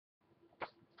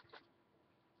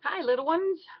Hi, little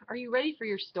ones. Are you ready for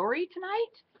your story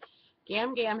tonight?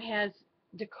 Gam Gam has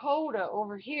Dakota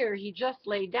over here. He just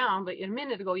laid down, but a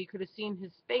minute ago you could have seen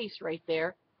his face right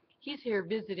there. He's here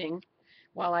visiting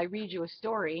while I read you a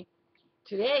story.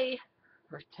 Today,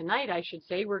 or tonight I should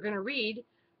say, we're going to read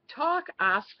Talk,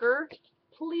 Oscar,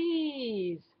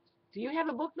 Please. Do you have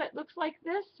a book that looks like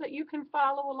this that you can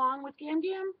follow along with Gam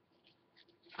Gam?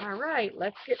 All right,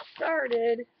 let's get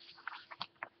started.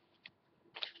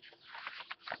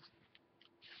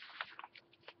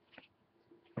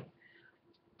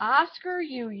 Oscar,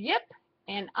 you yip,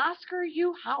 and Oscar,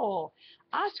 you howl.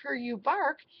 Oscar, you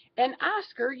bark, and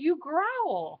Oscar, you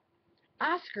growl.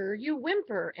 Oscar, you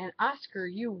whimper, and Oscar,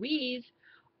 you wheeze.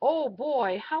 Oh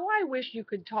boy, how I wish you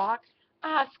could talk.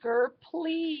 Oscar,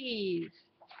 please.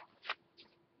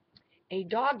 A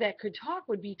dog that could talk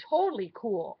would be totally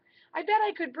cool. I bet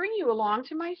I could bring you along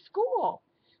to my school.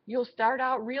 You'll start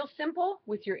out real simple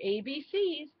with your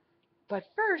ABCs, but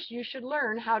first you should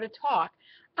learn how to talk.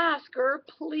 Oscar,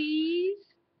 please.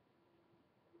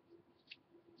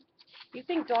 You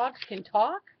think dogs can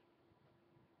talk?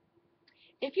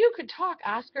 If you could talk,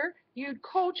 Oscar, you'd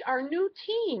coach our new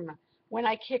team. When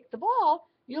I kick the ball,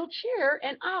 you'll cheer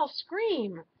and I'll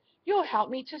scream. You'll help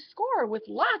me to score with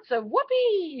lots of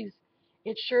whoopies.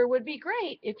 It sure would be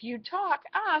great if you'd talk,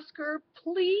 Oscar,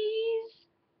 please.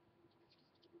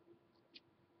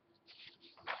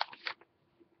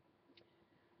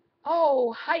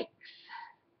 Oh, hikes.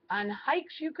 On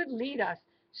hikes you could lead us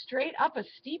straight up a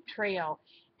steep trail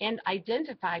and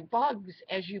identify bugs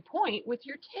as you point with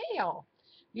your tail.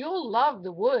 You'll love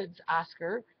the woods,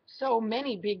 Oscar. So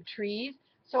many big trees.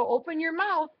 So open your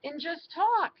mouth and just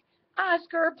talk.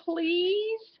 Oscar,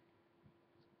 please.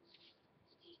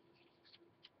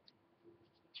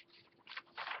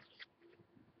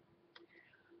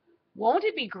 Won't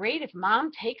it be great if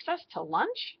Mom takes us to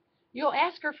lunch? You'll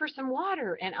ask her for some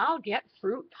water and I'll get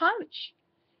fruit punch.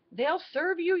 They'll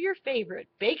serve you your favorite,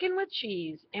 bacon with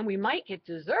cheese, and we might get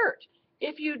dessert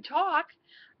if you'd talk.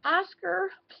 Oscar,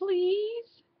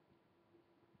 please.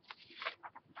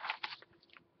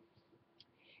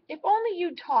 If only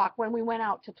you'd talk when we went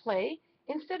out to play.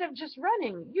 Instead of just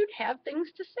running, you'd have things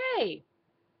to say.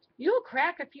 You'll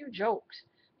crack a few jokes,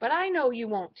 but I know you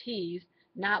won't tease,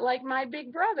 not like my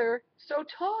big brother, so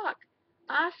talk.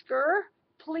 Oscar,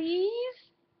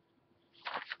 please.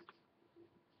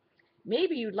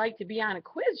 Maybe you'd like to be on a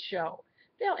quiz show.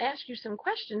 They'll ask you some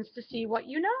questions to see what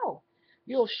you know.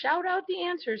 You'll shout out the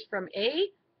answers from A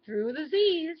through the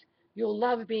Z's. You'll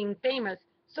love being famous,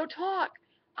 so talk.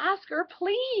 Oscar,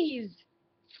 please.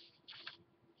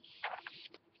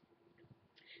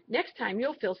 Next time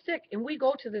you'll feel sick and we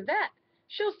go to the vet,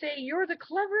 she'll say you're the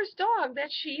cleverest dog that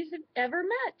she's ever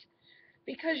met.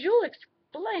 Because you'll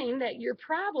explain that your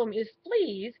problem is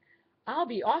fleas, I'll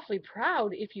be awfully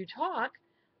proud if you talk.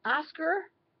 Oscar,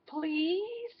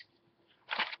 please.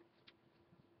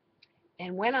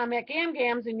 And when I'm at Gam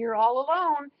Gam's and you're all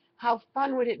alone, how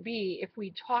fun would it be if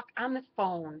we talk on the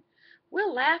phone?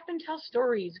 We'll laugh and tell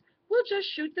stories. We'll just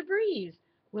shoot the breeze.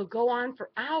 We'll go on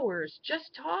for hours.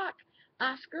 Just talk.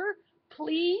 Oscar,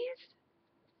 please.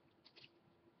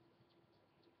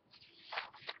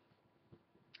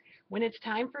 When it's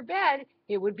time for bed,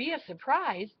 it would be a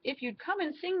surprise if you'd come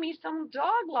and sing me some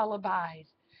dog lullabies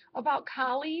about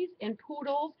collies and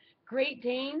poodles, Great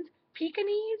Danes,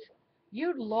 Pekingese.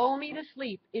 You'd lull me to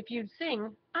sleep if you'd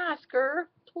sing, Oscar,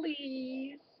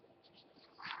 please.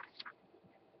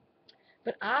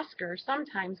 But Oscar,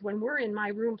 sometimes when we're in my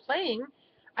room playing,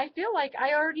 I feel like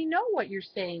I already know what you're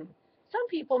saying. Some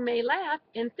people may laugh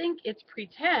and think it's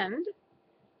pretend.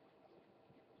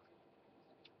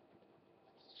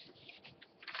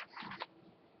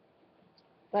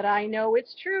 But I know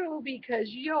it's true because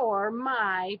you're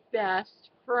my best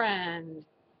friend.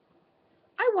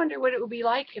 I wonder what it would be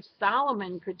like if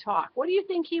Solomon could talk. What do you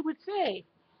think he would say?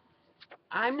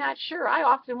 I'm not sure. I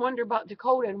often wonder about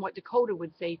Dakota and what Dakota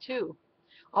would say too.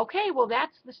 Okay, well,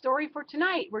 that's the story for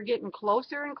tonight. We're getting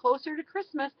closer and closer to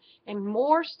Christmas and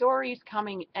more stories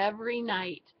coming every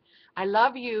night. I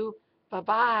love you.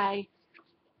 Bye-bye.